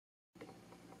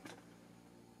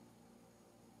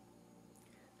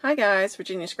Hi guys,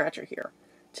 Virginia Scratcher here.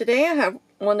 Today I have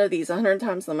one of these 100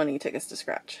 times the money tickets to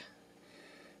scratch.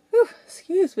 Whew,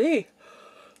 excuse me.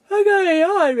 I got a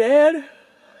yawn, man.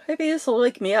 Maybe this will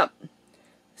wake me up.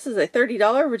 This is a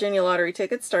 $30 Virginia lottery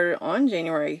ticket started on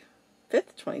January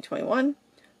 5th, 2021.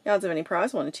 The odds of any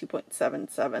prize, 1 in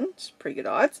 2.77. It's pretty good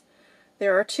odds.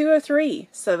 There are 2 of 3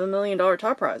 $7 million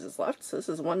top prizes left, so this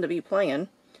is one to be playing.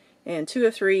 And 2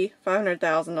 of 3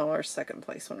 $500,000 second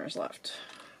place winners left.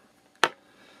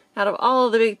 Out of all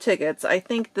of the big tickets, I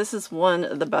think this is one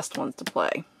of the best ones to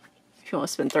play. If you want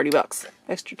to spend 30 bucks.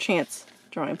 Extra chance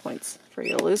drawing points for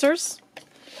you losers.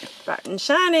 Bright and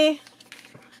shiny.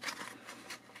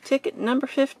 Ticket number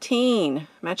 15.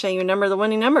 Match out your number, the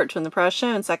winning number to win the prize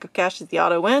shown. Sack of cash is the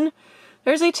auto win.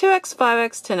 There's a 2x,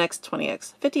 5x, 10x,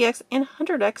 20x, 50x, and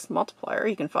 100x multiplier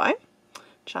you can find.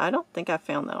 Which I don't think I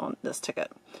found that on this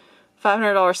ticket.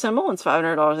 $500 symbol wins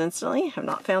 $500 instantly. Have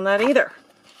not found that either.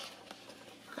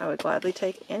 I would gladly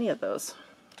take any of those.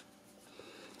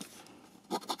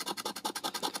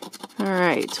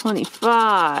 Alright,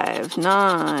 25,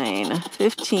 9,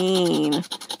 15,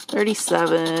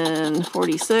 37,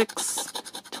 46,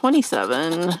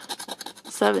 27,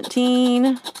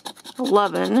 17,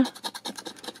 11,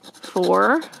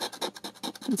 4,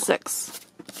 and 6.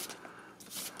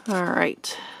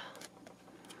 Alright.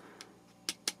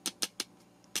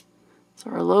 So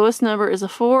our lowest number is a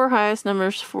 4, highest number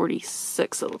is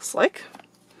 46, it looks like.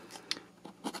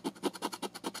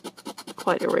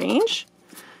 Quite a range.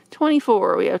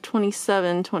 24, we have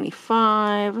 27,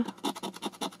 25.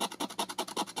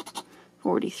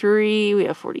 43, we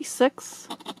have 46.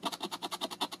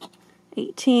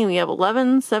 18, we have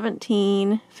 11,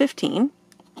 17, 15.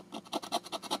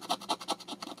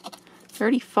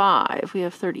 35, we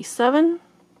have 37.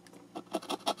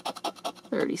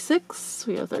 36,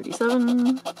 we have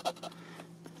 37,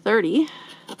 30,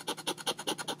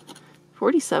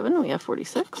 47, we have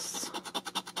 46,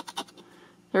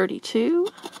 32,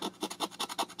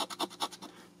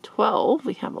 12,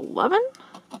 we have 11,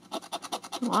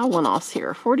 a lot of one-offs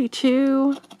here,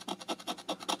 42,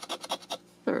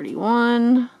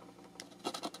 31,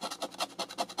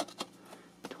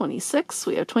 26,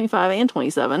 we have 25 and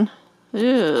 27,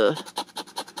 ugh,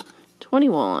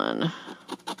 21,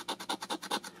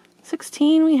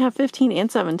 16, we have 15 and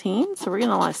 17, so we're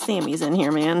getting a lot of Sammys in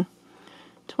here, man.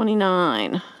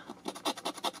 29,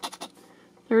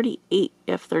 38,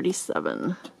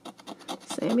 F37,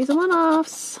 Sammys and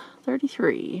one-offs,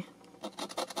 33,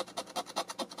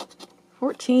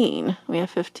 14, we have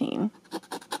 15,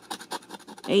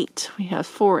 8, we have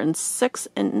 4 and 6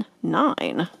 and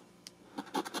 9,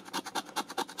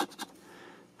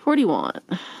 41,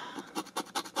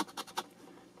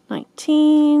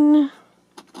 19,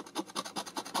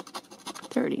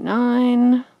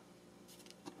 39,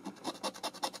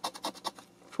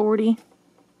 40,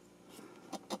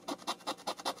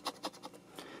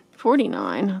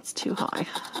 49, that's too high.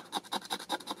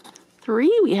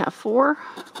 3, we have 4,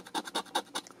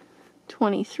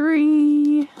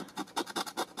 23,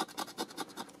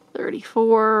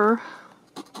 34,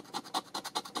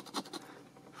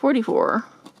 44,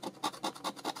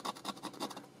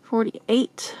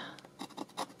 48,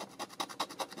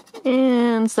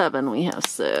 and 7, we have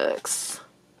 6.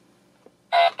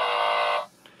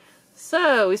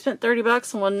 So, we spent 30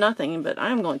 bucks and won nothing, but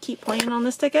I'm going to keep playing on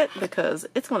this ticket because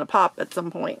it's going to pop at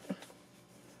some point.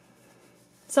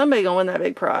 Somebody's going to win that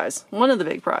big prize. One of the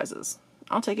big prizes.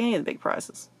 I'll take any of the big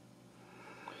prizes.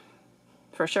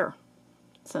 For sure.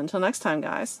 So until next time,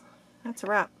 guys, that's a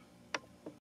wrap.